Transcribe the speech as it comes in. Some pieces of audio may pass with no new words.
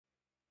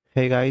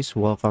Hey guys,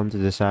 welcome to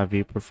the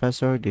Savvy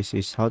Professor. This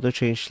is how to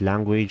change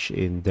language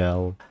in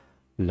Dell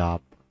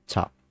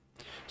Laptop.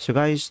 So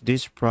guys,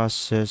 this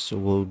process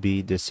will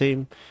be the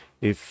same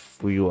if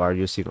you are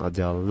using a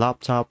Dell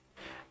laptop,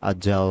 a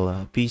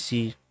Dell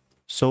PC.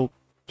 So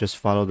just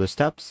follow the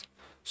steps.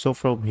 So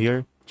from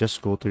here,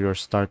 just go to your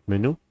start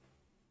menu,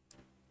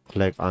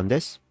 click on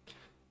this,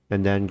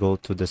 and then go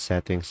to the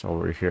settings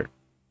over here.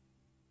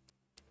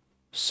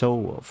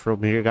 So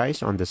from here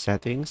guys, on the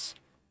settings,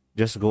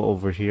 just go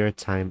over here,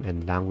 time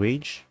and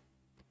language.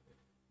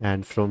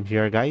 And from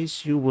here,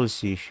 guys, you will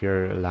see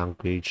here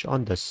language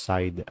on the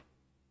side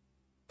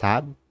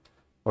tab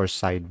or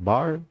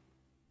sidebar.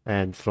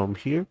 And from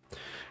here,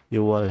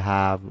 you will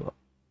have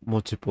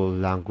multiple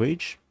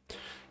language.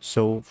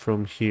 So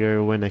from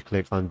here, when I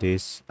click on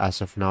this,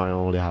 as of now, I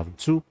only have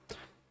two.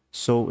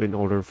 So in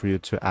order for you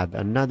to add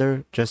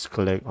another, just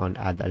click on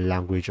add a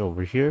language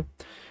over here.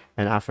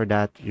 And after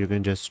that, you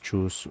can just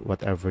choose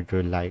whatever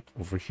you like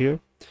over here.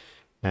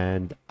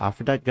 And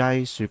after that,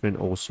 guys, you can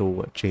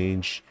also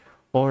change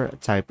or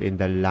type in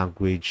the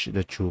language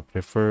that you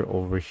prefer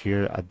over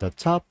here at the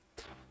top.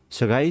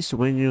 So guys,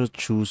 when you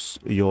choose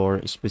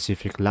your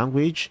specific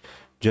language,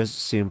 just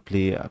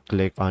simply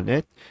click on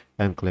it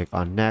and click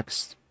on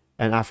next.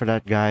 And after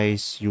that,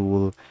 guys, you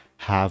will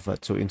have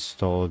to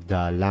install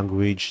the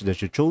language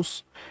that you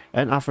chose.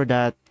 And after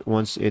that,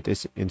 once it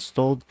is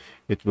installed,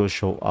 it will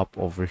show up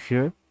over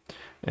here.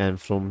 And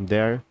from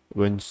there,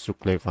 once you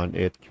click on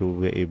it,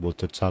 you'll be able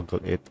to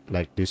toggle it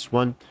like this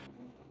one.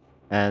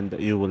 And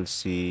you will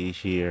see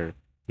here,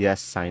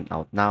 yes, sign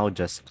out now.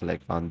 Just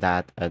click on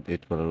that and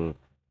it will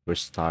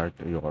restart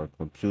your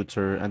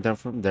computer. And then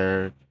from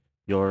there,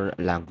 your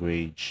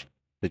language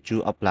that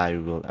you apply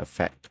will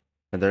affect.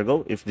 And there you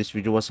go. If this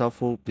video was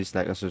helpful, please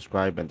like and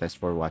subscribe. And thanks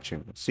for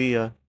watching. See ya.